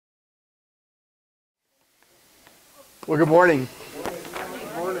Well, good morning.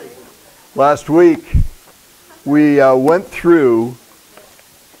 Good morning. Last week, we went through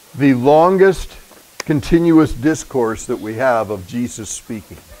the longest continuous discourse that we have of Jesus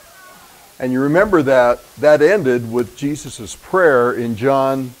speaking. And you remember that ended with Jesus' prayer in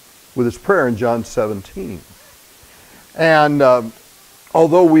John 17. And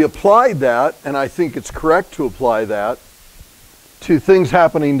although we applied that, and I think it's correct to apply that to things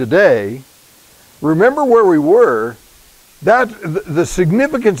happening today, remember where we were. That the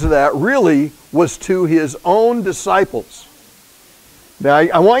significance of that really was to his own disciples. Now,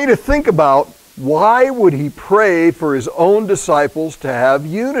 I want you to think about, why would he pray for his own disciples to have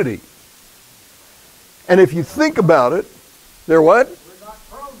unity? And if you think about it, they're what? We're not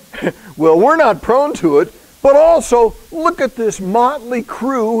prone. Well, we're not prone to it, but also look at this motley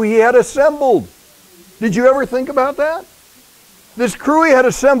crew he had assembled. Did you ever think about that? This crew he had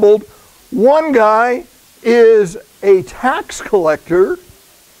assembled, one guy is a tax collector,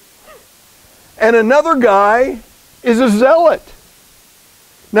 and another guy is a zealot.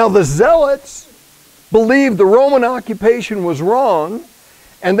 Now, the zealots believed the Roman occupation was wrong,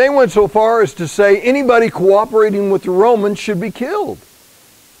 and they went so far as to say anybody cooperating with the Romans should be killed.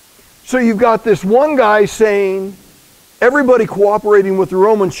 So you've got this one guy saying everybody cooperating with the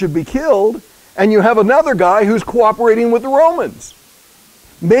Romans should be killed, and you have another guy who's cooperating with the Romans.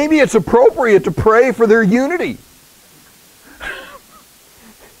 Maybe it's appropriate to pray for their unity.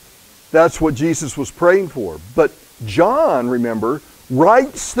 That's what Jesus was praying for. But John, remember,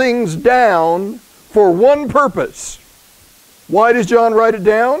 writes things down for one purpose. Why does John write it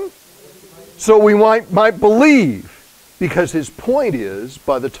down? So we might believe. Because his point is,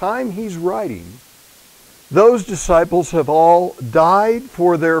 by the time he's writing, those disciples have all died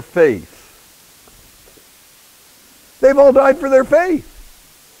for their faith. They've all died for their faith.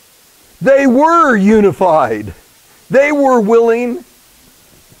 They were unified. They were willing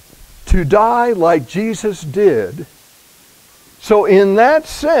to die like Jesus did. So in that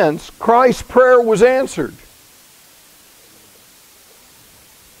sense, Christ's prayer was answered.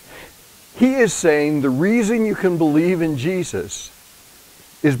 He is saying the reason you can believe in Jesus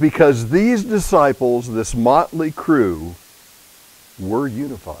is because these disciples, this motley crew, were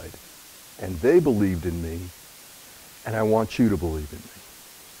unified. And they believed in me, and I want you to believe in me.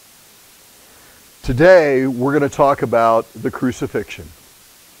 Today, we're going to talk about the crucifixion.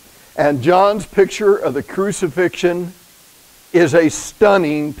 And John's picture of the crucifixion is a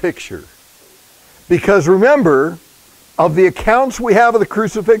stunning picture. Because remember, of the accounts we have of the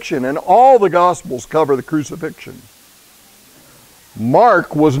crucifixion, and all the Gospels cover the crucifixion,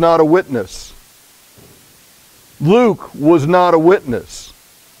 Mark was not a witness. Luke was not a witness.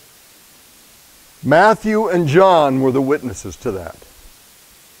 Matthew and John were the witnesses to that.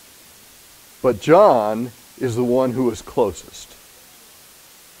 But John is the one who is closest.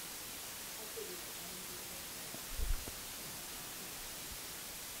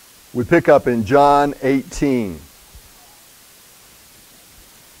 We pick up in John 18.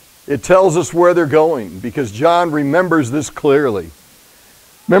 It tells us where they're going because John remembers this clearly.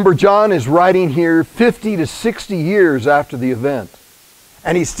 Remember, John is writing here 50 to 60 years after the event.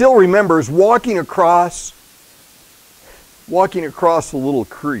 And he still remembers walking across the little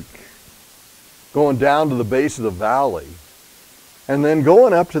creek, going down to the base of the valley, and then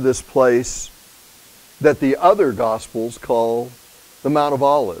going up to this place that the other Gospels call the Mount of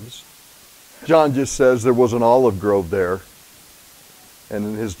Olives. John just says there was an olive grove there,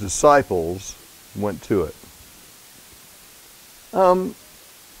 and his disciples went to it.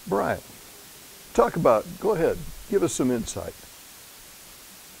 Brian, go ahead, give us some insight.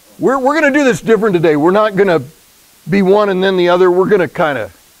 We're going to do this different today. We're not going to be one and then the other. We're going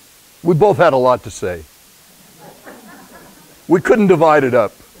to we both had a lot to say. We couldn't divide it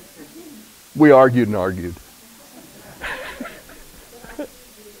up. We argued and argued.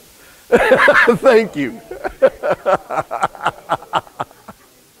 Thank you.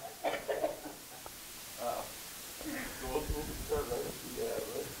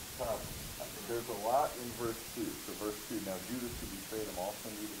 There's a lot in verse 2. So verse 2, now Judas who betrayed him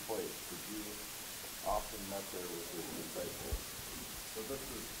also knew the place, for Jesus often met there with his disciples. So this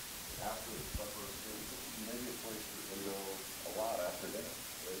is after the supper. Maybe a place that they go a lot after dinner.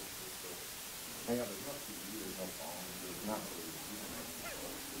 Right? So, hang on, there must be there's no phone. There's not really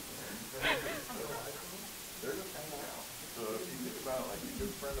they're just hanging out. So if you think about like a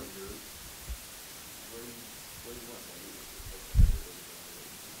good friend of yours, where do you want to meet?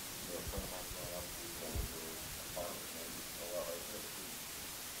 A friend of mine going up to the apartment and a lot like this.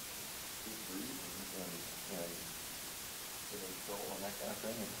 He's breathing and control and that kind of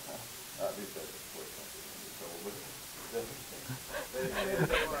thing. And obviously that's what something in control, but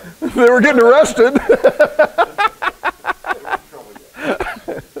They were getting arrested.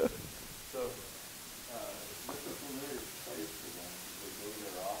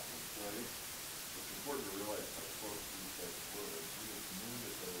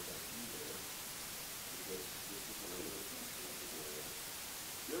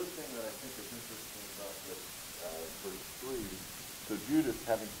 So Judas,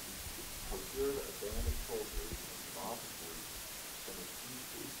 having procured a band of soldiers and officers from the chief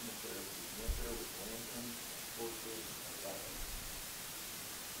dignitaries, went there with lanterns, torches, and weapons.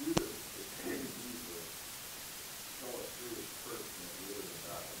 Judas is carrying Jesus, saw it through his purse and it really was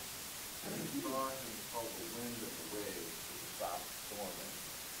nothing. And he saw him call the wind and the waves to stop storming.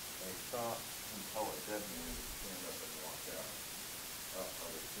 And he saw him tell a dead man to stand up and walk out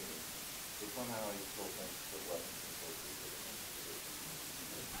of the scene. But somehow he still thinks that weapons and torches are the most.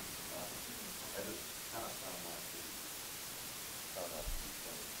 I just kind of found that to be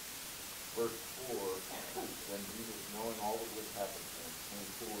funny. Verse 4, then Jesus, knowing all that would happen to him, came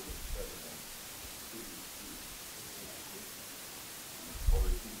forward and said to him, or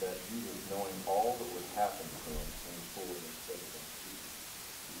repeat that, Jesus, knowing all that would happen to him, came forward and said to him,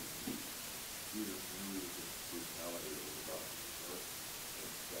 Jesus knew the brutality that was about to occur,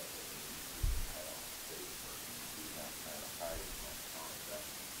 and stepped up and he had on his face, or he was not trying to hide his own contact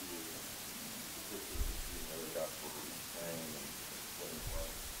and fear. This is the gospel that he's saying and what it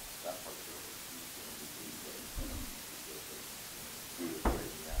was. That part of it, he's going to be really because he was right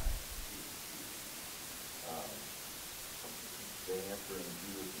in the eye. They answering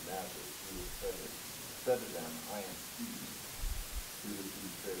Judas of Nazareth, Jesus said to them, I am he. Judas who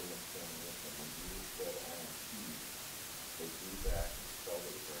said in the standing with him, when Jesus said, I am he, they drew back and fell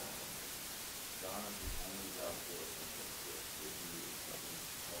to the ground. John is the only gospel that Jesus something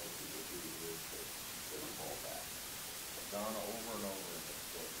tells you that really is that they fall back. John over and over in this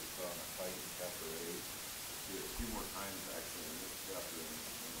book, we saw in a fight in chapter 8, see it a few more times actually in this chapter in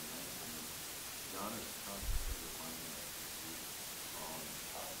the 19th. John is constantly reminding us that he's strong and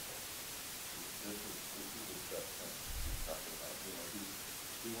powerful. This is the best thing he's talking about. You know,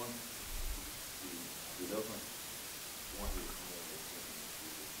 he wants, he doesn't want his meal with him.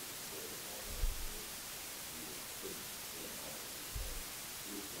 Jesus is good and all that. He was good and all that.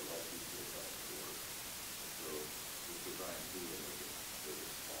 He was the right people about the word. So this is Brian Head and they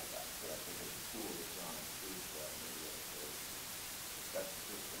just fall back. But I think it's cool that John includes that. Maybe that's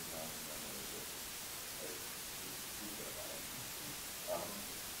just in John's memory that he's speaking about it.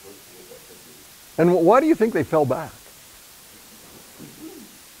 Let's see what that could be. And why do you think they fell back?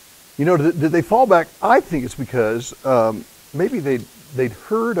 You know, did they fall back? I think it's because maybe they'd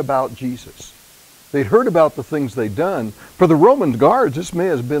heard about Jesus. They'd heard about the things they'd done. For the Roman guards, this may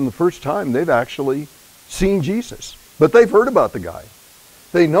have been the first time they've actually seen Jesus. But they've heard about the guy.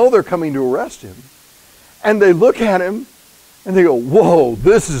 They know they're coming to arrest him. And they look at him and they go, whoa,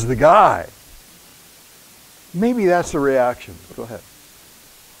 this is the guy. Maybe that's the reaction. Go ahead.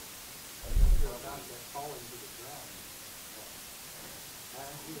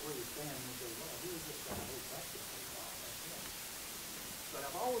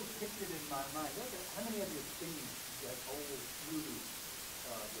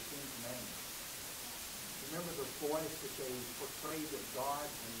 Remember the voice that they portrayed of God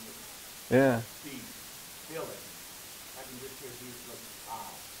and Yeah. the feeling. I can just hear these look,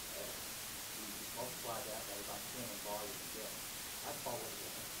 wow. You multiply that by about 10 and volume again. That's all it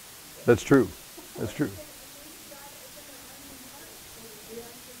is. That's true. That's true.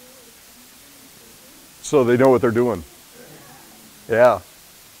 So they know what they're doing. Yeah.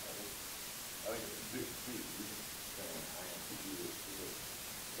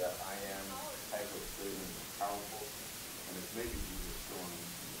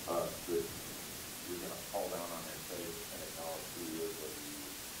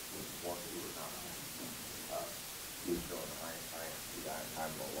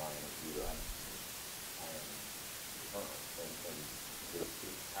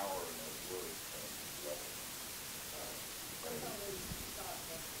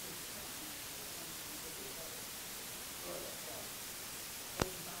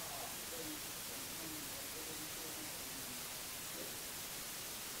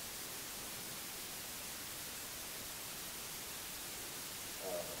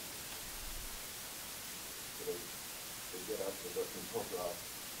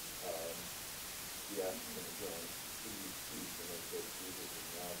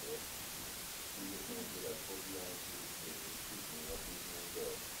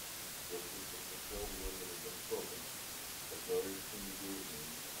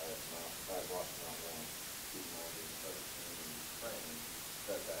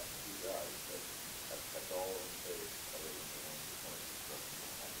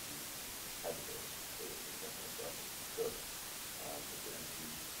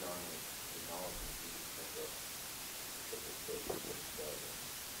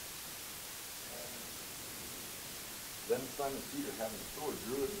 Simon Peter, having a sword,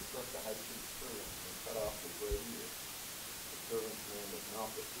 drew it and struck the high priest's servant and cut off his right ear. The servant's name was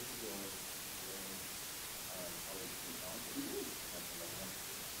Malchus. This is the only name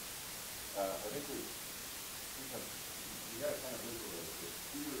I think we sometimes you got to kind of visualize this.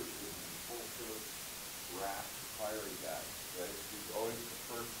 Peter is in full sort of wrath, fiery guy, right? He's always the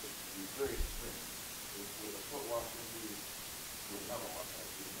first. He's very extreme. With a foot wash into with another one.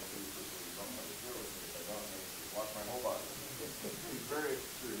 You don't have to deal with me if I don't wash my whole body. He's very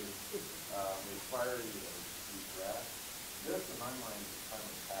extreme. He's fiery and he's wrath. This, in my mind, is kind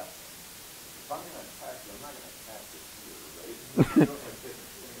of passion. If I'm going to attack you, I'm not going to attack this here, right? You don't like take a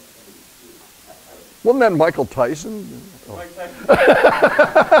swing at somebody's shoe. Wasn't that Michael Tyson? Oh. Mike Tyson.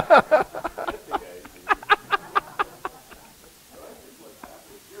 That's the guy. But I think what's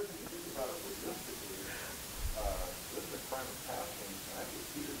happening here, if you think about it logistically, this is a crime of passion, and I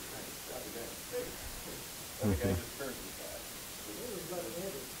think Peter's trying to stab the guy in the face. And the guy just turns his back.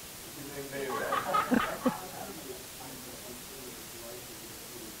 His name may have been.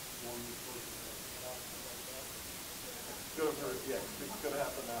 Could have heard, yeah, it could have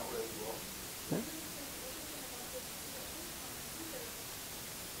happened that way as well.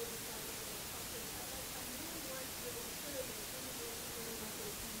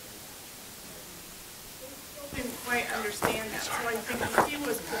 Didn't quite understand that, so I think he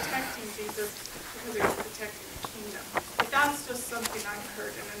was protecting Jesus because he was protecting the kingdom. But that's just something I've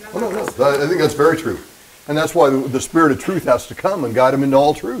heard in another. No. I think that's very true. And that's why the Spirit of truth has to come and guide him into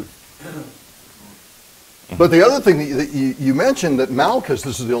all truth. But the other thing that you mentioned, that Malchus,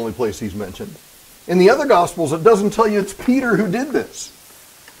 this is the only place he's mentioned. In the other Gospels, it doesn't tell you it's Peter who did this.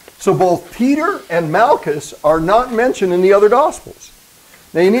 So both Peter and Malchus are not mentioned in the other Gospels.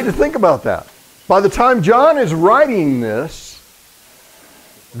 Now you need to think about that. By the time John is writing this,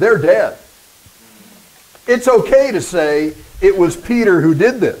 they're dead. It's okay to say it was Peter who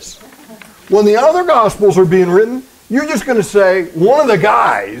did this. When the other Gospels are being written, you're just going to say one of the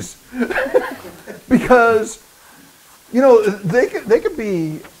guys. Because, you know, they could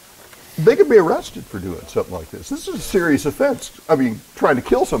be arrested for doing something like this. This is a serious offense. I mean, trying to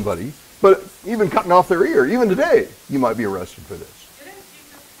kill somebody, but even cutting off their ear. Even today, you might be arrested for this. Didn't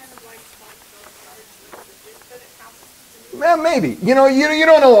Jesus kind of like fight those charges? Man, maybe. You know, you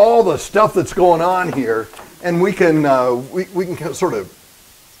don't know all the stuff that's going on here, and we can sort of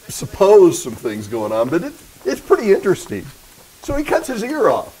suppose some things going on, but it's pretty interesting. So he cuts his ear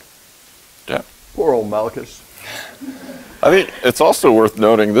off. Yeah. Poor old Malchus. I think it's also worth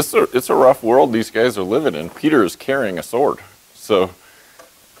noting it's a rough world these guys are living in. Peter is carrying a sword, so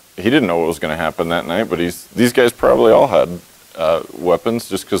he didn't know what was going to happen that night. But these guys probably all had weapons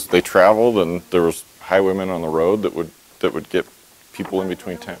just because they traveled and there was highwaymen on the road that would get people in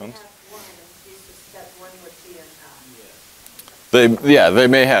between towns. They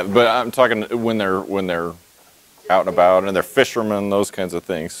may have, but I'm talking when they're out and about and they're fishermen, those kinds of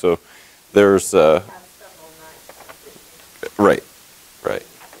things. So there's right.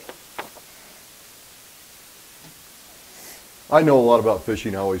 I know a lot about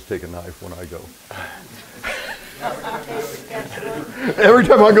fishing. I always take a knife when I go. Every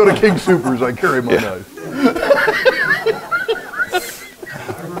time I go to King Soopers, I carry my knife.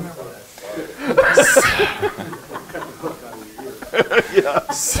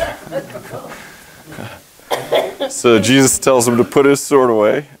 So Jesus tells him to put his sword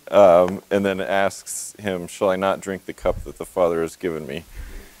away, and then asks him, "Shall I not drink the cup that the Father has given me?"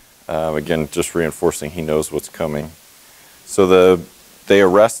 Again, just reinforcing he knows what's coming. So they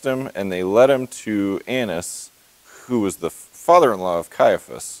arrest him, and they led him to Annas, who was the father-in-law of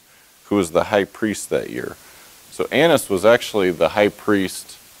Caiaphas, who was the high priest that year. So Annas was actually the high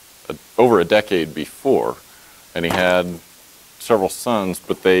priest over a decade before, and he had several sons,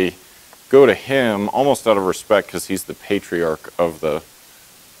 but they go to him almost out of respect because he's the patriarch of the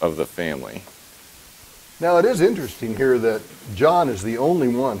family. Now it is interesting here that John is the only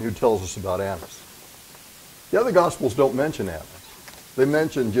one who tells us about Annas. The other Gospels don't mention Annas. They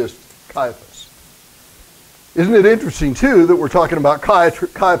mention just Caiaphas. Isn't it interesting, too, that we're talking about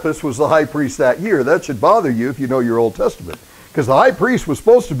Caiaphas was the high priest that year? That should bother you if you know your Old Testament. Because the high priest was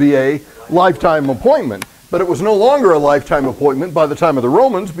supposed to be a lifetime appointment, but it was no longer a lifetime appointment by the time of the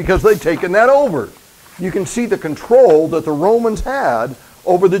Romans because they'd taken that over. You can see the control that the Romans had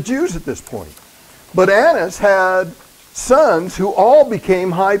over the Jews at this point. But Annas had sons who all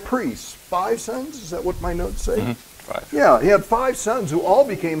became high priests. 5 sons? Is that what my notes say? Mm-hmm. 5. Yeah, he had 5 sons who all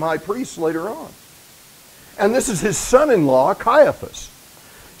became high priests later on. And this is his son-in-law, Caiaphas.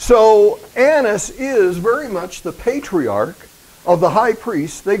 So Annas is very much the patriarch of the high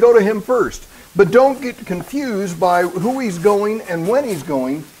priests. They go to him first. But don't get confused by who he's going and when he's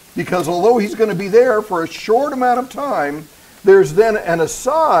going, because although he's going to be there for a short amount of time, there's then an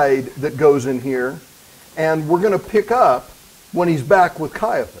aside that goes in here, and we're going to pick up when he's back with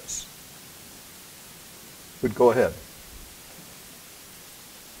Caiaphas. But go ahead.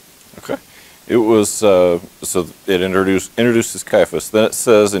 Okay. It was, so it introduces Caiaphas. Then it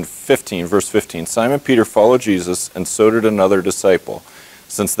says in 15, verse 15, Simon Peter followed Jesus, and so did another disciple.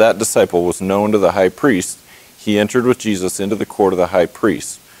 Since that disciple was known to the high priest, he entered with Jesus into the court of the high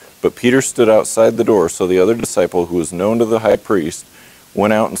priest. But Peter stood outside the door, so the other disciple, who was known to the high priest,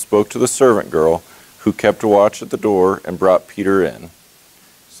 went out and spoke to the servant girl, who kept watch at the door, and brought Peter in.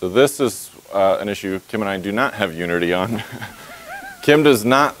 So this is an issue Kim and I do not have unity on. Kim does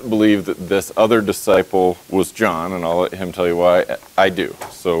not believe that this other disciple was John, and I'll let him tell you why. I do.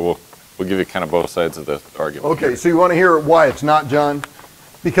 So we'll give you kind of both sides of the argument. Okay, so you want to hear why it's not John?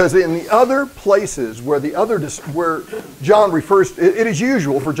 Because in the other places where where John refers, it is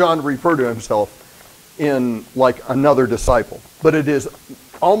usual for John to refer to himself in like another disciple, but it is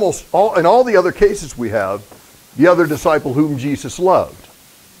almost all in all the other cases we have the other disciple whom Jesus loved.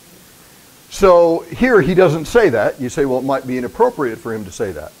 So here he doesn't say that. You say, well, it might be inappropriate for him to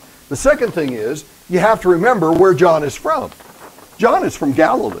say that. The second thing is you have to remember where John is from. John is from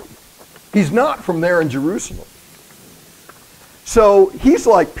Galilee. He's not from there in Jerusalem. So he's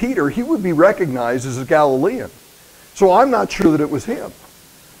like Peter. He would be recognized as a Galilean. So I'm not sure that it was him.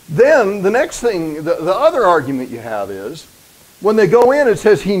 Then the next thing, the other argument you have is, when they go in, it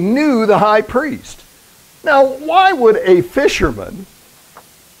says he knew the high priest. Now, why would a fisherman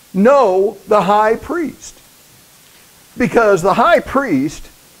know the high priest? Because the high priest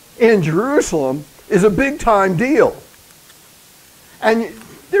in Jerusalem is a big-time deal. And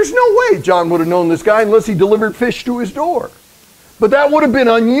there's no way John would have known this guy unless he delivered fish to his door. But that would have been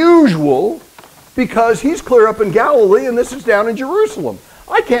unusual because he's clear up in Galilee and this is down in Jerusalem.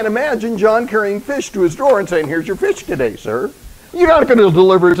 I can't imagine John carrying fish to his door and saying, here's your fish today, sir. You're not going to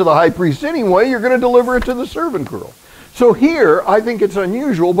deliver it to the high priest anyway. You're going to deliver it to the servant girl. So here, I think it's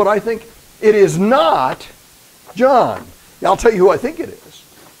unusual, but I think it is not John. I'll tell you who I think it is.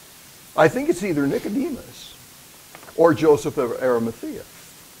 I think it's either Nicodemus or Joseph of Arimathea.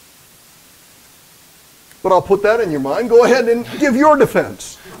 But I'll put that in your mind. Go ahead and give your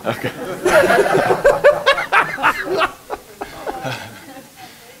defense. Okay.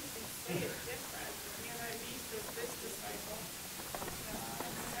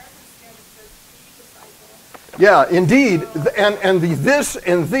 Yeah, indeed. And the this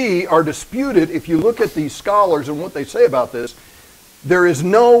and thee are disputed. If you look at these scholars and what they say about this, there is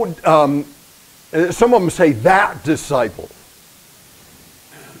no, some of them say that disciple.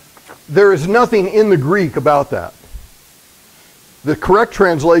 There is nothing in the Greek about that. The correct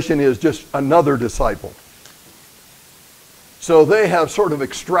translation is just another disciple. So they have sort of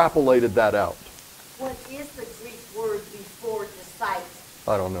extrapolated that out. What is the Greek word before disciple?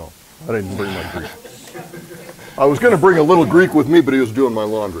 I don't know. I didn't bring my Greek. I was going to bring a little Greek with me, but he was doing my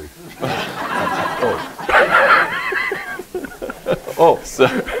laundry. Oh. So,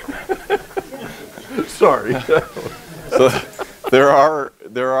 Sorry. so there are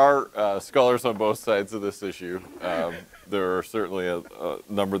scholars on both sides of this issue. There are certainly a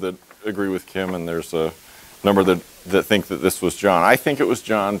number that agree with Kim, and there's a number that think that this was John. I think it was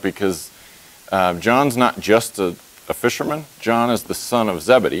John because John's not just a fisherman. John is the son of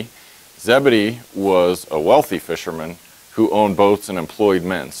Zebedee. Zebedee was a wealthy fisherman who owned boats and employed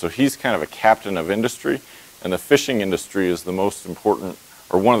men. So he's kind of a captain of industry, and the fishing industry is the most important,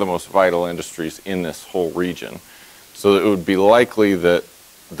 or one of the most vital industries in this whole region. So it would be likely that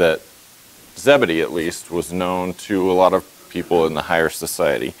Zebedee, at least, was known to a lot of people in the higher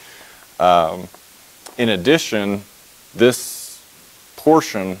society. In addition, this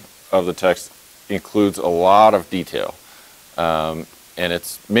portion of the text includes a lot of detail. And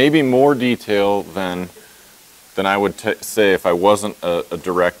it's maybe more detail than I would say if I wasn't a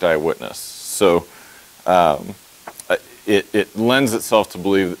direct eyewitness. So it lends itself to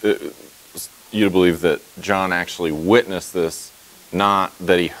believe that John actually witnessed this, not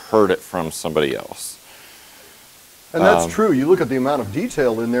that he heard it from somebody else. And that's true. You look at the amount of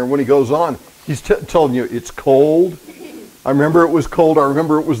detail in there when he goes on. He's telling you it's cold. I remember it was cold. I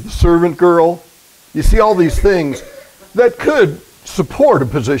remember it was the servant girl. You see all these things that could support a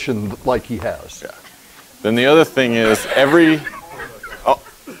position like he has. Yeah. Then the other thing is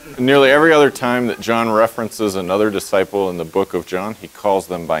nearly every other time that John references another disciple in the book of John, he calls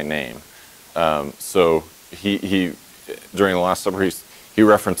them by name. So he during the Last Supper he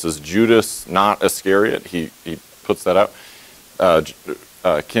references Judas, not Iscariot. He puts that out.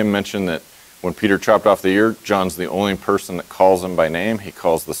 Kim mentioned that When Peter chopped off the ear, John's the only person that calls him by name. He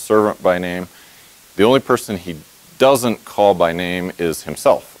calls the servant by name. The only person he doesn't call by name is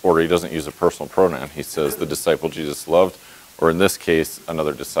himself, or he doesn't use a personal pronoun. He says the disciple Jesus loved, or in this case,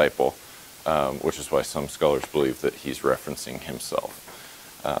 another disciple, which is why some scholars believe that he's referencing himself.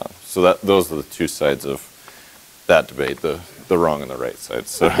 So those are the two sides of that debate, the wrong and the right side.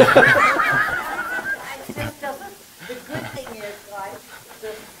 So. It just doesn't, the good thing is, guys, it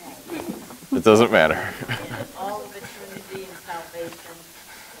doesn't matter. It doesn't matter. All of eternity and salvation,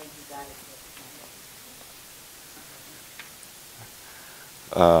 and you got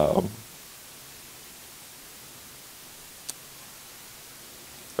it.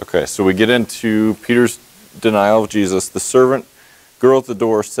 Okay, so we get into Peter's denial of Jesus. The servant girl at the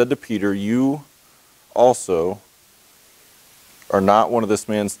door said to Peter, "You also are not one of this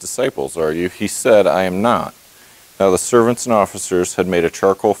man's disciples, are you?" He said, "I am not." Now the servants and officers had made a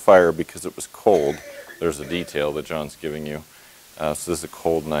charcoal fire because it was cold. There's a detail that John's giving you. So this is a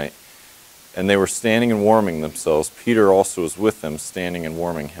cold night. And they were standing and warming themselves. Peter also was with them, standing and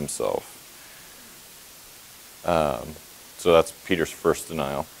warming himself. So that's Peter's first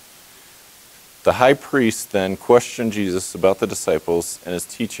denial. The high priest then questioned Jesus about the disciples and his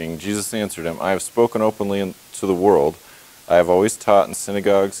teaching. Jesus answered him, "I have spoken openly to the world. I have always taught in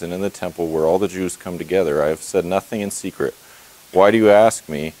synagogues and in the temple where all the Jews come together. I have said nothing in secret. Why do you ask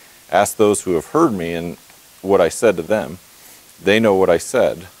me? Ask those who have heard me and what I said to them. They know what I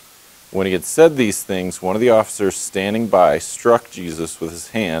said." When he had said these things, one of the officers standing by struck Jesus with his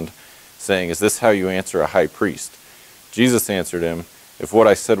hand, saying, "Is this how you answer a high priest?" Jesus answered him, "If what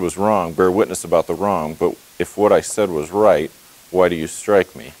I said was wrong, bear witness about the wrong. But if what I said was right, why do you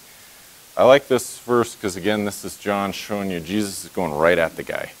strike me?" I like this verse because, again, this is John showing you Jesus is going right at the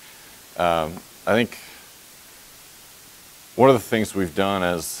guy. I think one of the things we've done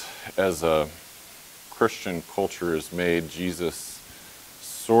as a Christian culture is made Jesus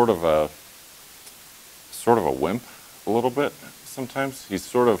sort of a wimp a little bit sometimes.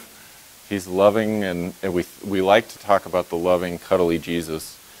 He's loving, and we like to talk about the loving, cuddly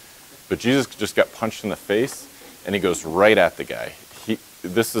Jesus. But Jesus just got punched in the face, and he goes right at the guy.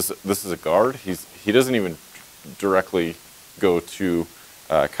 This is a guard. He doesn't even directly go to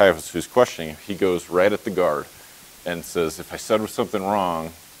Caiaphas, who's questioning him. He goes right at the guard and says, "If I said something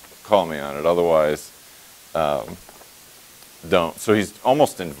wrong, call me on it. Otherwise, don't." So he's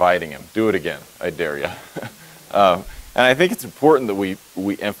almost inviting him. Do it again. I dare you. And I think it's important that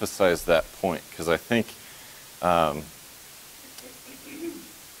we emphasize that point, because I think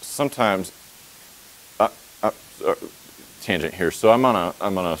sometimes tangent here. So I'm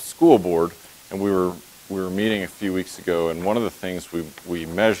on a school board, and we were meeting a few weeks ago, and one of the things we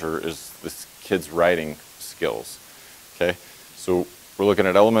measure is this kid's writing skills. Okay, so we're looking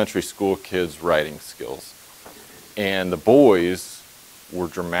at elementary school kids' writing skills, and the boys were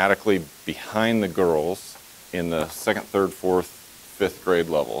dramatically behind the girls in the second, third, fourth, fifth grade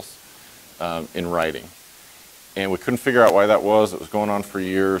levels in writing, and we couldn't figure out why that was. It was going on for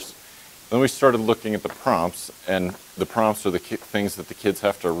years. Then we started looking at the prompts, and the prompts are the things that the kids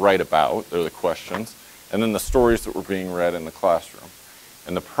have to write about. They're the questions. And then the stories that were being read in the classroom.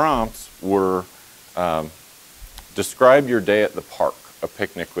 And the prompts were, describe your day at the park, a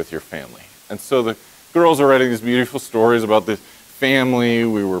picnic with your family. And so the girls are writing these beautiful stories about the family.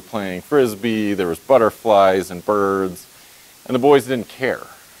 We were playing Frisbee. There was butterflies and birds. And the boys didn't care,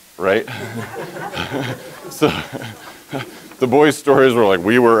 right? So the boys' stories were like,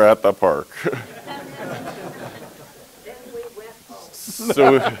 "We were at the park."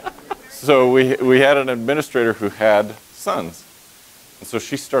 So we had an administrator who had sons. And so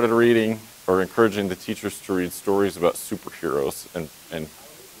she started reading, or encouraging the teachers to read stories about superheroes and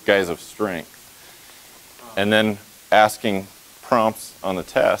guys of strength. And then asking prompts on the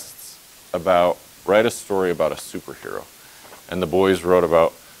tests about, write a story about a superhero. And the boys wrote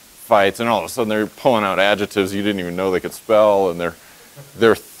about fights, and all of a sudden they're pulling out adjectives you didn't even know they could spell, and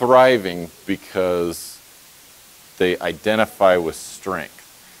they're thriving because they identify with strength.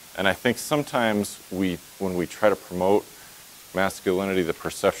 And I think sometimes when we try to promote masculinity, the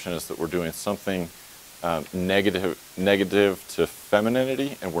perception is that we're doing something negative to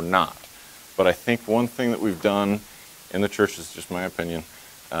femininity, and we're not. But I think one thing that we've done in the church, is just my opinion,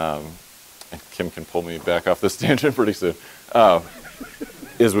 and Kim can pull me back off this tangent pretty soon,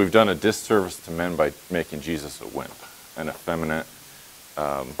 is we've done a disservice to men by making Jesus a wimp, an effeminate,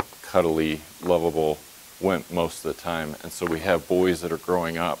 cuddly, lovable wimp most of the time. And so we have boys that are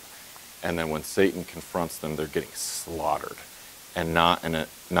growing up, and then when Satan confronts them, they're getting slaughtered, and not in a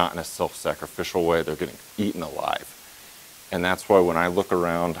self-sacrificial way. They're getting eaten alive. And that's why when I look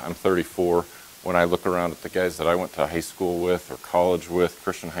around, I'm 34, when I look around at the guys that I went to high school with or college with,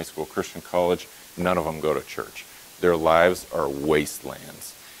 Christian high school, Christian college, none of them go to church. Their lives are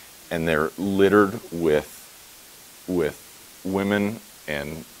wastelands. And they're littered with women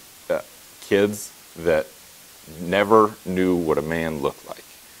and kids that never knew what a man looked like,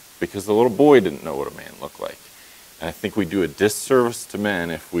 because the little boy didn't know what a man looked like. And I think we do a disservice to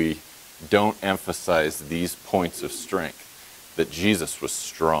men if we don't emphasize these points of strength, that Jesus was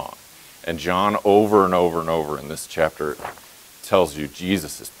strong. And John over and over and over in this chapter tells you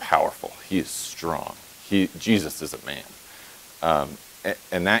Jesus is powerful. He is strong. Jesus is a man.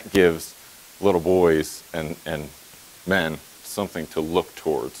 And that gives little boys and men something to look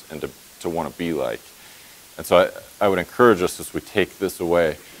towards and to want to be like. And so I would encourage us, as we take this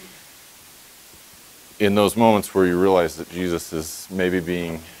away, in those moments where you realize that Jesus is maybe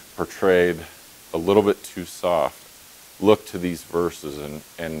being portrayed a little bit too soft, look to these verses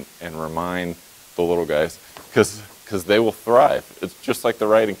and remind the little guys, because they will thrive. It's just like the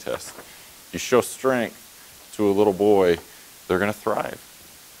writing test. You show strength to a little boy, they're going to thrive.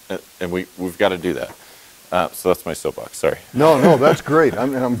 And we've got to do that. So that's my soapbox. Sorry. No, that's great.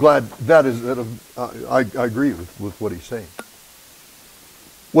 I'm glad I agree with what he's saying.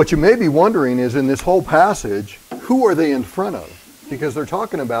 What you may be wondering is, in this whole passage, who are they in front of? Because they're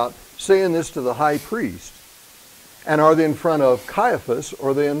talking about saying this to the high priest. And are they in front of Caiaphas,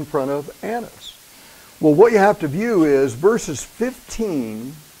 or are they in front of Annas? Well, what you have to view is verses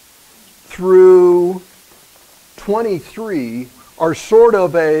 15 through 23 are sort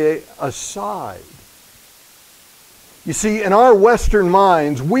of a aside. You see, in our Western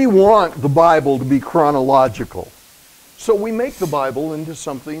minds, we want the Bible to be chronological. So we make the Bible into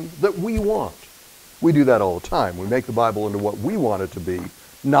something that we want. We do that all the time. We make the Bible into what we want it to be,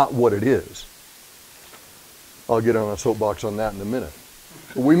 not what it is. I'll get on a soapbox on that in a minute.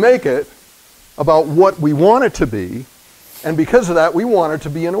 But we make it about what we want it to be, and because of that, we want it to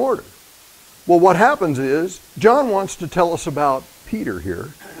be in order. Well, what happens is, John wants to tell us about Peter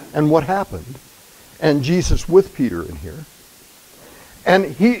here, and what happened, and Jesus with Peter in here.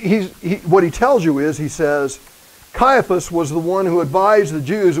 And what he tells you is, he says, Caiaphas was the one who advised the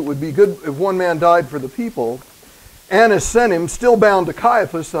Jews it would be good if one man died for the people. Annas sent him, still bound to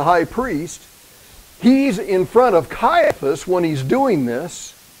Caiaphas, the high priest. He's in front of Caiaphas when he's doing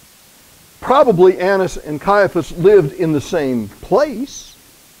this. Probably Annas and Caiaphas lived in the same place,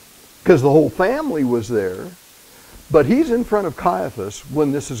 because the whole family was there. But he's in front of Caiaphas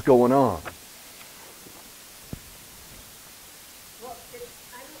when this is going on. Well,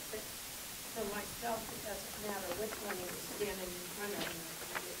 I don't think, for myself, it doesn't matter which one he was standing in front of.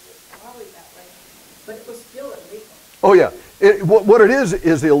 It's probably that way. But it was still illegal. Oh yeah. What it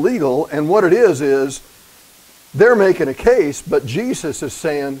is illegal, and what it is they're making a case, but Jesus is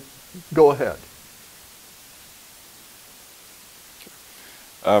saying, go ahead.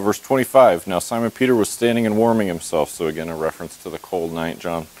 Verse 25, now Simon Peter was standing and warming himself. So again, a reference to the cold night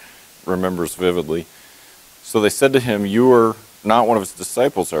John remembers vividly. So they said to him, you are not one of his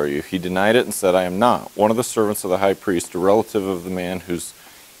disciples, are you? He denied it and said, I am not. One of the servants of the high priest, a relative of the man whose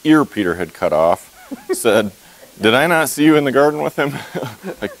ear Peter had cut off, said, did I not see you in the garden with him?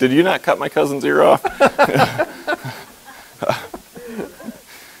 Like, did you not cut my cousin's ear off?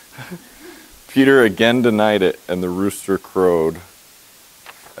 Peter again denied it, and the rooster crowed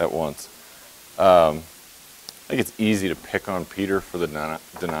at once. I think it's easy to pick on Peter for the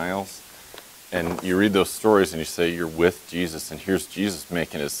denials. And you read those stories and you say you're with Jesus, and here's Jesus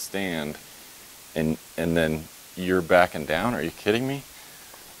making his stand, and then you're backing down. Are you kidding me?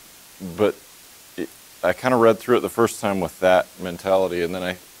 But I kind of read through it the first time with that mentality, and then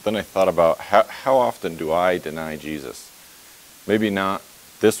I thought about how often do I deny Jesus? Maybe not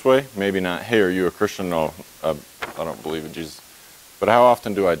this way, maybe not, hey, are you a Christian? No, I don't believe in Jesus. But how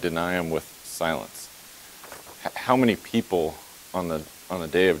often do I deny him with silence? How many people on the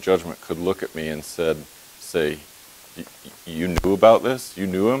day of judgment could look at me and say, you knew about this? You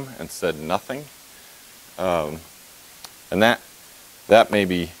knew him and said nothing? And that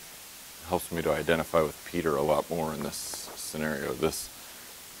maybe helps me to identify with Peter a lot more in this scenario.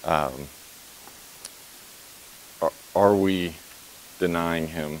 Are we denying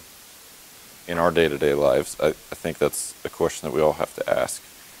him in our day-to-day lives? I think that's a question that we all have to ask.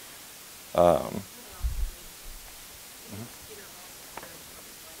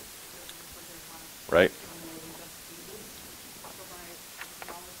 Right?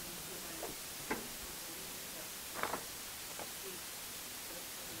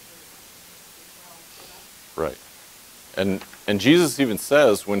 Right. And Jesus even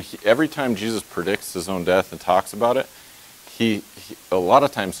says, every time Jesus predicts his own death and talks about it, a lot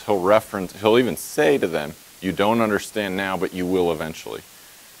of times he'll even say to them, you don't understand now, but you will eventually.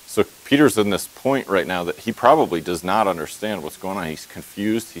 So Peter's in this point right now that he probably does not understand what's going on. He's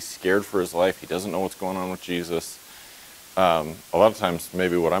confused. He's scared for his life. He doesn't know what's going on with Jesus. A lot of times,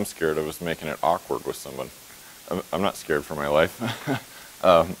 maybe what I'm scared of is making it awkward with someone. I'm not scared for my life.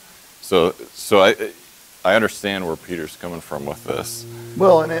 So I understand where Peter's coming from with this.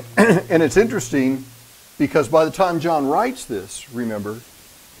 Well, and it's interesting because by the time John writes this, remember,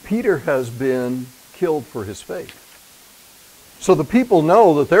 Peter has been killed for his faith. So the people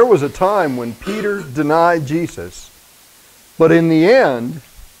know that there was a time when Peter denied Jesus, but in the end,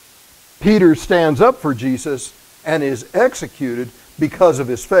 Peter stands up for Jesus and is executed because of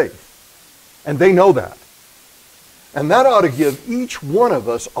his faith. And they know that. And that ought to give each one of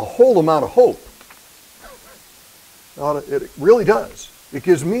us a whole amount of hope. It really does. It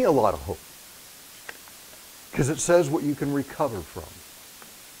gives me a lot of hope. Because it says what you can recover from.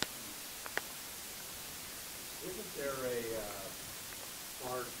 Isn't there a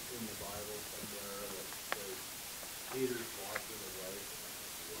part in the Bible somewhere that says Peter's walking away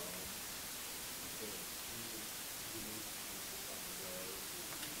from Rome, and Jesus, he meets Jesus on the way,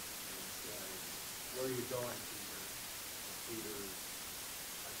 and says, where are you going, Peter? And Peter,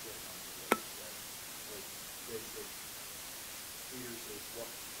 I guess I'm the way he said, but basically, Peter says,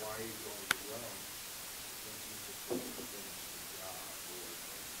 why are you going to Rome? And Jesus says, to finish the job, or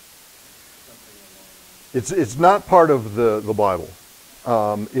something along those lines. It's not part of the Bible.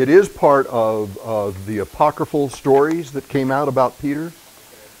 It is part of the apocryphal stories that came out about Peter.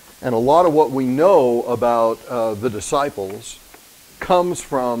 And a lot of what we know about the disciples comes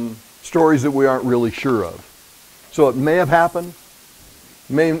from stories that we aren't really sure of. So it may have happened,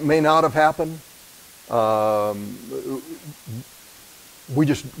 may not have happened. We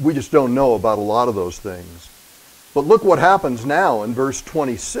just don't know about a lot of those things. But look what happens now in verse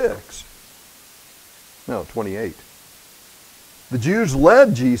 28. The Jews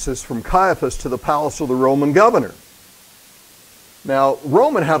led Jesus from Caiaphas to the palace of the Roman governor. Now,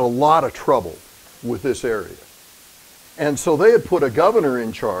 Rome had a lot of trouble with this area. And so they had put a governor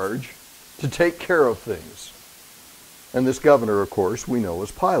in charge to take care of things. And this governor, of course, we know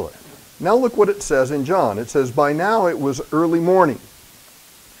is Pilate. Now look what it says in John. It says, by now it was early morning.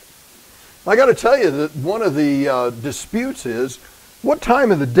 I got to tell you that one of the disputes is, what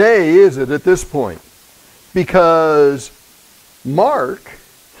time of the day is it at this point? Because Mark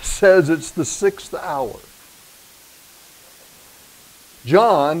says it's the 6th hour.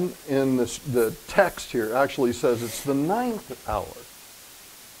 John, in the text here, actually says it's the 9th hour.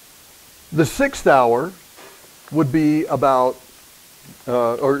 The 6th hour would be about,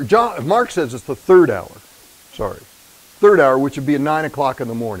 Mark says it's the 3rd hour. Sorry. 3rd hour, which would be at 9 o'clock in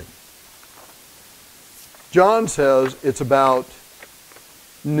the morning. John says it's about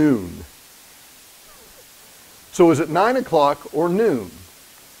noon. So is it 9 o'clock or noon?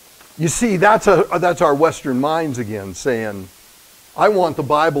 You see, that's our Western minds again saying, I want the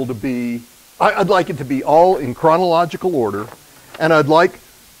Bible to be, I'd like it to be all in chronological order, and I'd like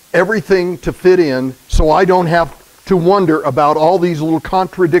everything to fit in so I don't have to wonder about all these little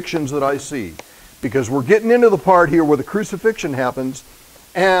contradictions that I see. Because we're getting into the part here where the crucifixion happens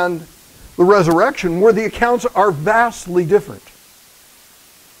and the resurrection, where the accounts are vastly different.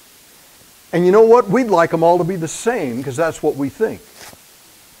 And you know what? We'd like them all to be the same because that's what we think.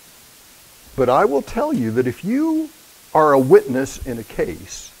 But I will tell you that if you are a witness in a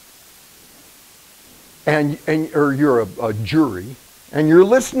case, or you're a jury, and you're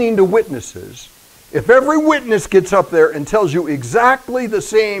listening to witnesses, if every witness gets up there and tells you exactly the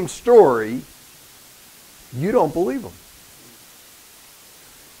same story, you don't believe them.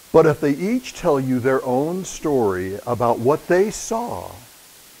 But if they each tell you their own story about what they saw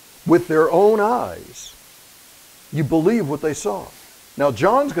with their own eyes, you believe what they saw. Now,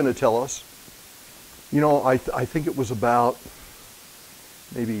 John's going to tell us, you know, I think it was about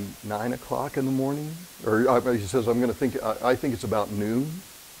maybe 9 o'clock in the morning. Or he says, I think it's about noon.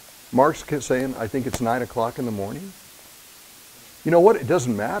 Mark's saying, I think it's 9 o'clock in the morning. You know what? It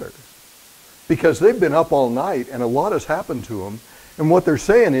doesn't matter. Because they've been up all night and a lot has happened to them. And what they're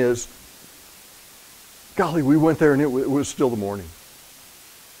saying is, golly, we went there and it was still the morning.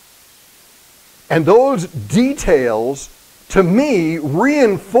 And those details, to me,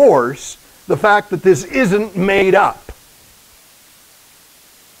 reinforce the fact that this isn't made up.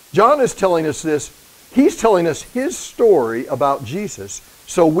 John is telling us this. He's telling us his story about Jesus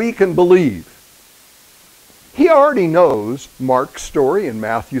so we can believe. He already knows Mark's story and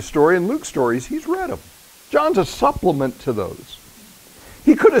Matthew's story and Luke's stories. He's read them. John's a supplement to those.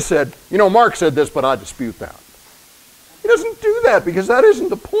 He could have said, you know, Mark said this, but I dispute that. He doesn't do that because that isn't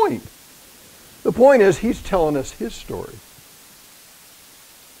the point. The point is he's telling us his story.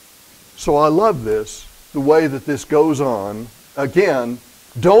 So I love this, the way that this goes on. Again,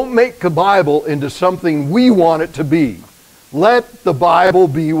 don't make the Bible into something we want it to be. Let the Bible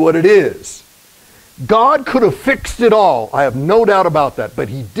be what it is. God could have fixed it all. I have no doubt about that, but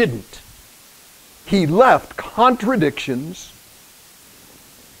he didn't. He left contradictions.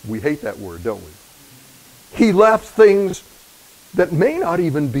 We hate that word, don't we? He left things that may not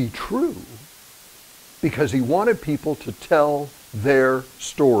even be true because he wanted people to tell their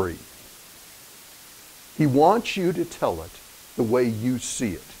story. He wants you to tell it the way you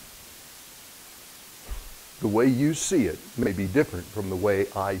see it. The way you see it may be different from the way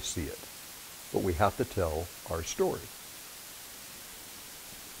I see it, but we have to tell our story.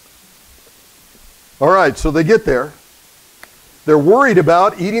 All right, so they get there. They're worried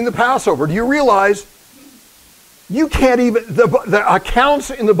about eating the Passover. Do you realize you can't even, the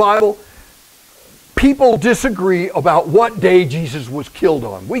accounts in the Bible, people disagree about what day Jesus was killed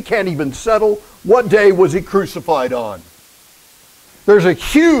on. We can't even settle what day was he crucified on. There's a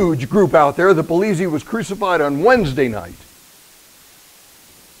huge group out there that believes he was crucified on Wednesday night.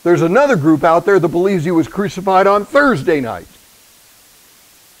 There's another group out there that believes he was crucified on Thursday night.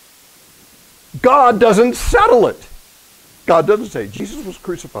 God doesn't settle it. God doesn't say Jesus was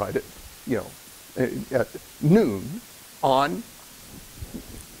crucified at noon on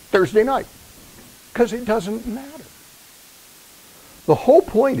Thursday night, because it doesn't matter. The whole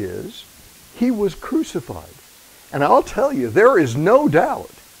point is he was crucified. And I'll tell you, there is no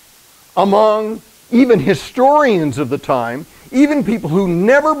doubt among even historians of the time, even people who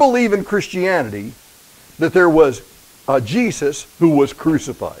never believe in Christianity, that there was a Jesus who was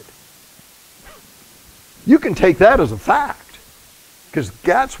crucified. You can take that as a fact, because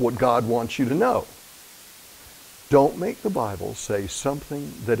that's what God wants you to know. Don't make the Bible say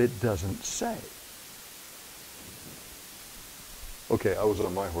something that it doesn't say. Okay, I was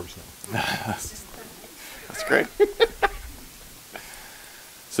on my horse now. That's great.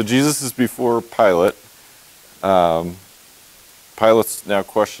 So Jesus is before Pilate. Pilate's now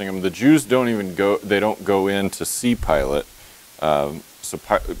questioning him. The Jews don't even go. They don't go in to see Pilate,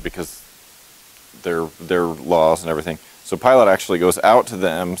 because their laws and everything. So Pilate actually goes out to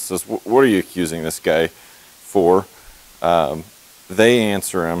them, says, "What are you accusing this guy for?" They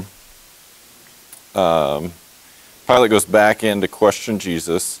answer him. Pilate goes back in to question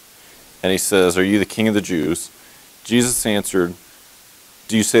Jesus, and he says, "Are you the king of the Jews?" Jesus answered,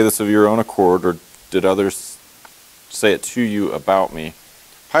 "Do you say this of your own accord, or did others say it to you about me?"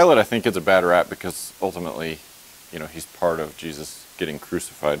 Pilate, I think, gets a bad rap because ultimately, he's part of Jesus getting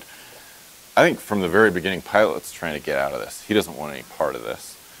crucified. I think from the very beginning, Pilate's trying to get out of this. He doesn't want any part of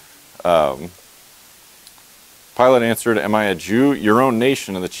this. Pilate answered, "Am I a Jew? Your own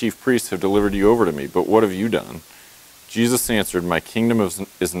nation and the chief priests have delivered you over to me, but what have you done?" Jesus answered, "My kingdom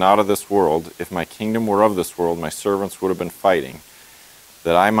is not of this world. If my kingdom were of this world, my servants would have been fighting,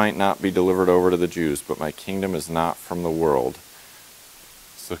 that I might not be delivered over to the Jews, but my kingdom is not from the world."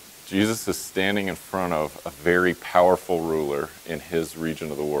 So Jesus is standing in front of a very powerful ruler in his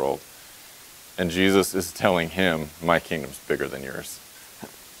region of the world. And Jesus is telling him, "My kingdom's bigger than yours."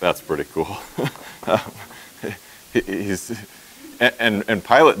 That's pretty cool. And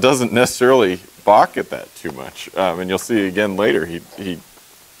Pilate doesn't necessarily balk at that too much. And you'll see again later, he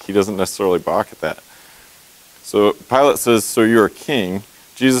doesn't necessarily balk at that. So Pilate says, "So you're a king?"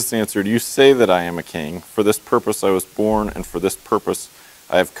 Jesus answered, "You say that I am a king. For this purpose I was born, and for this purpose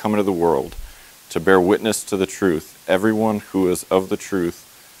I have come into the world, to bear witness to the truth. Everyone who is of the truth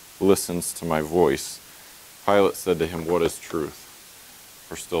listens to my voice." Pilate said to him, "What is truth?"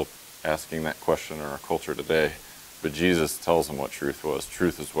 We're still asking that question in our culture today. But Jesus tells him what truth was.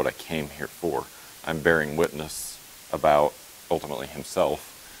 Truth is what I came here for. I'm bearing witness about, ultimately, himself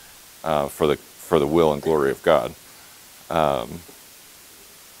for the will and glory of God.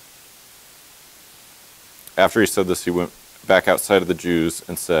 After he said this, he went back outside of the Jews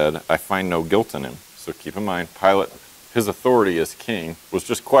and said, "I find no guilt in him." So keep in mind, Pilate, his authority as king was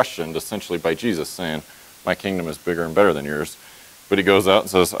just questioned essentially by Jesus, saying, "My kingdom is bigger and better than yours." But he goes out and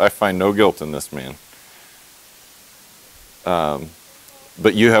says, "I find no guilt in this man.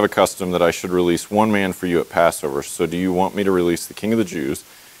 But you have a custom that I should release one man for you at Passover. So do you want me to release the king of the Jews?"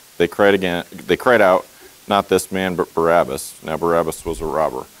 They cried out, "Not this man, but Barabbas." Now Barabbas was a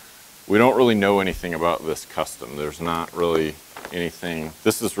robber. We don't really know anything about this custom. There's not really anything.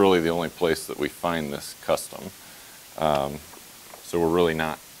 This is really the only place that we find this custom. So we're really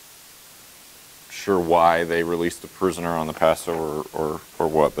not sure why they released a prisoner on the Passover or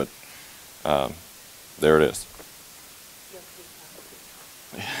what, but there it is.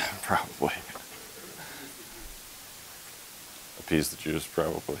 Probably. Appease the Jews,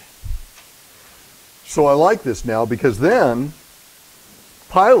 probably. So I like this now because then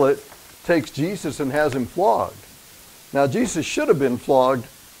Pilate takes Jesus and has him flogged. Now Jesus should have been flogged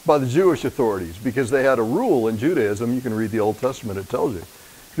by the Jewish authorities because they had a rule in Judaism. You can read the Old Testament, it tells you.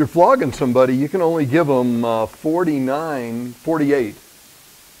 If you're flogging somebody, you can only give them 48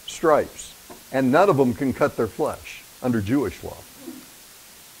 stripes, and none of them can cut their flesh under Jewish law.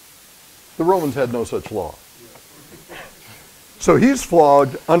 The Romans had no such law. So he's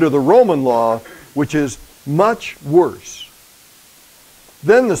flogged under the Roman law, which is much worse.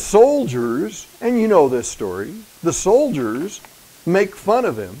 Then the soldiers, and you know this story, the soldiers make fun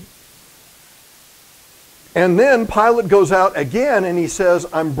of him. And then Pilate goes out again and he says,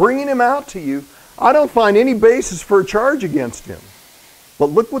 I'm bringing him out to you. I don't find any basis for a charge against him.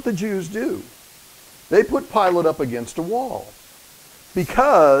 But look what the Jews do. They put Pilate up against a wall.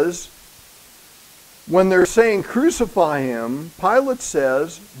 Because when they're saying crucify him, Pilate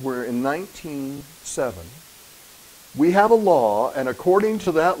says, we're in 19:7, we have a law, and according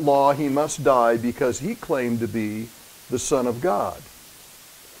to that law he must die because he claimed to be the Son of God.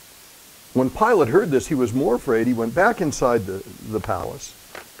 When Pilate heard this, he was more afraid. He went back inside the palace.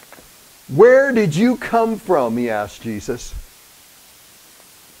 Where did you come from? He asked Jesus.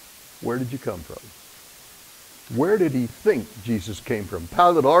 Where did you come from? Where did he think Jesus came from?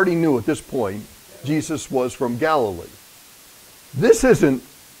 Pilate already knew at this point Jesus was from Galilee. Pilate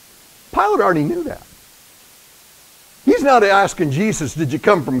already knew that. He's not asking Jesus, did you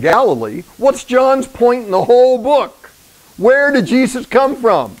come from Galilee? What's John's point in the whole book? Where did Jesus come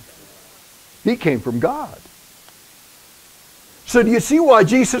from? He came from God. So do you see why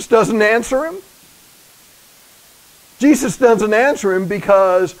Jesus doesn't answer him? Jesus doesn't answer him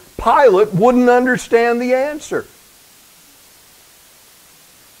because Pilate wouldn't understand the answer.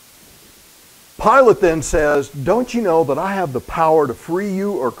 Pilate then says, don't you know that I have the power to free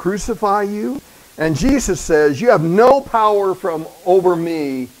you or crucify you? And Jesus says, you have no power over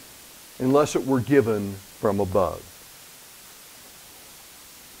me unless it were given from above.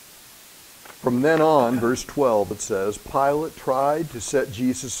 From then on, verse 12, it says, Pilate tried to set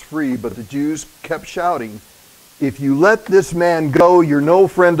Jesus free, but the Jews kept shouting, if you let this man go, you're no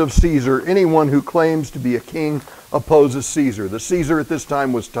friend of Caesar. Anyone who claims to be a king opposes Caesar. The Caesar at this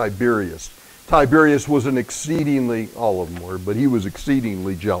time was Tiberius. Tiberius was all of them were, but he was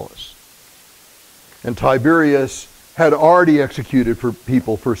exceedingly jealous. And Tiberius had already executed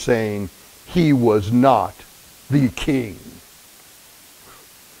people for saying he was not the king.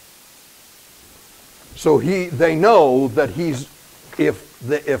 So they know that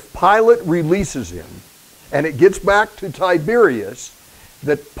if Pilate releases him, and it gets back to Tiberius,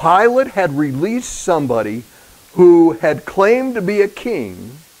 that Pilate had released somebody who had claimed to be a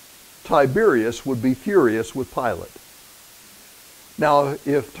king, Tiberius would be furious with Pilate. Now,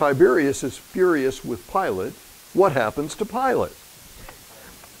 if Tiberius is furious with Pilate, what happens to Pilate?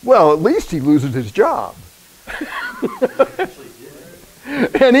 Well, at least he loses his job.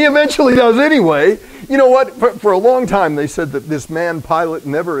 And he eventually does anyway. You know what? For a long time they said that this man Pilate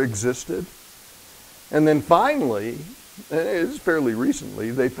never existed. And then finally, it's fairly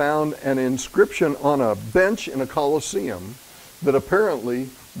recently, they found an inscription on a bench in a Colosseum that apparently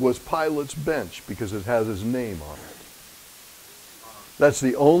was Pilate's bench because it has his name on it. That's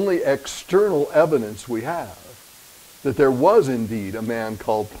the only external evidence we have that there was indeed a man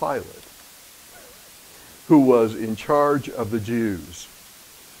called Pilate who was in charge of the Jews.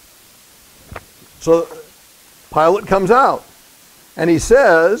 So Pilate comes out and he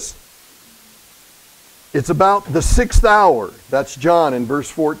says, it's about the 6th hour. That's John in verse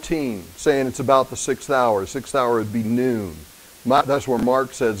 14, saying it's about the 6th hour. 6th hour would be noon. That's where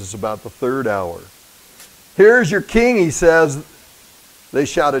Mark says it's about the 3rd hour. Here's your king, he says. They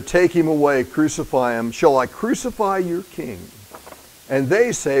shouted, take him away, crucify him. Shall I crucify your king? And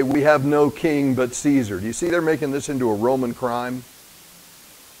they say, we have no king but Caesar. Do you see they're making this into a Roman crime?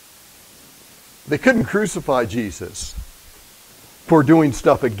 They couldn't crucify Jesus for doing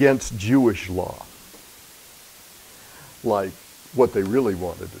stuff against Jewish law, like what they really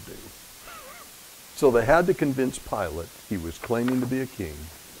wanted to do. So they had to convince Pilate he was claiming to be a king.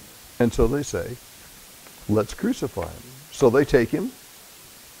 And so they say, let's crucify him. So they take him.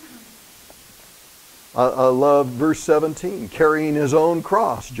 I love verse 17. Carrying his own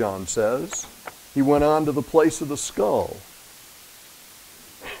cross, John says, he went on to the place of the skull.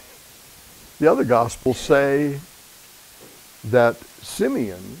 The other Gospels say that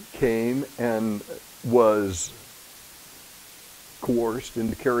Simeon came and was coerced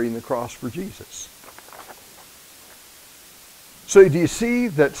into carrying the cross for Jesus. So do you see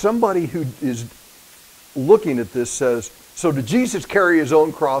that somebody who is looking at this says, so did Jesus carry his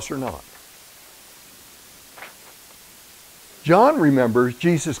own cross or not? John remembers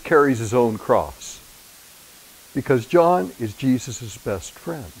Jesus carries his own cross because John is Jesus' best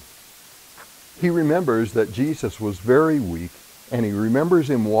friend. He remembers that Jesus was very weak, and he remembers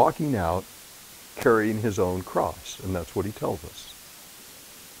him walking out carrying his own cross, and that's what he tells us.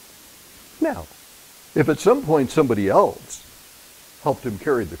 Now, if at some point somebody else helped him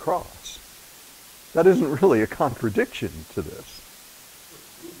carry the cross, that isn't really a contradiction to this.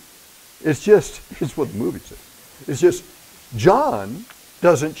 It's what the movie says. It's just John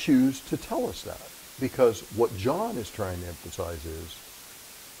doesn't choose to tell us that, because what John is trying to emphasize is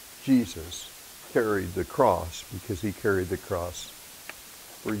Jesus carried the cross because he carried the cross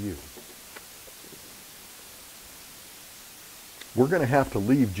for you. We're going to have to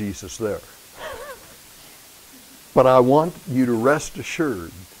leave Jesus there. But I want you to rest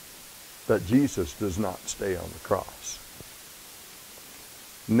assured that Jesus does not stay on the cross.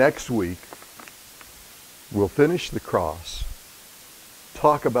 Next week, we'll finish the cross,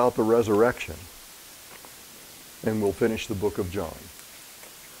 talk about the resurrection, and we'll finish the book of John.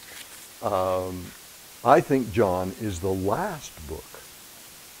 I think John is the last book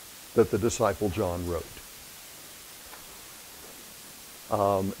that the disciple John wrote.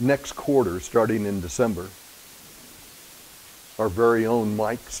 Next quarter, starting in December, our very own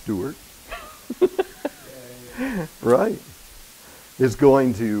Mike Stewart, right, is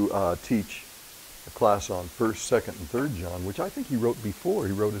going to teach a class on 1st, 2nd, and 3rd John, which I think he wrote before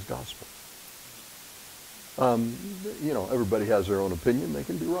he wrote his gospel. Everybody has their own opinion. They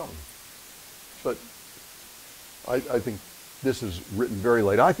can be wrong. But I think this is written very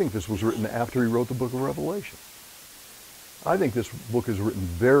late. I think this was written after he wrote the book of Revelation. I think this book is written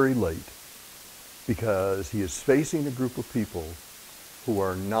very late because he is facing a group of people who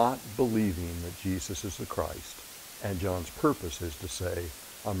are not believing that Jesus is the Christ. And John's purpose is to say,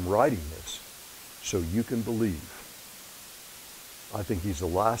 I'm writing this so you can believe. I think he's the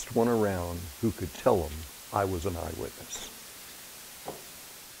last one around who could tell them I was an eyewitness.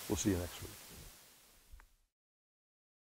 We'll see you next week.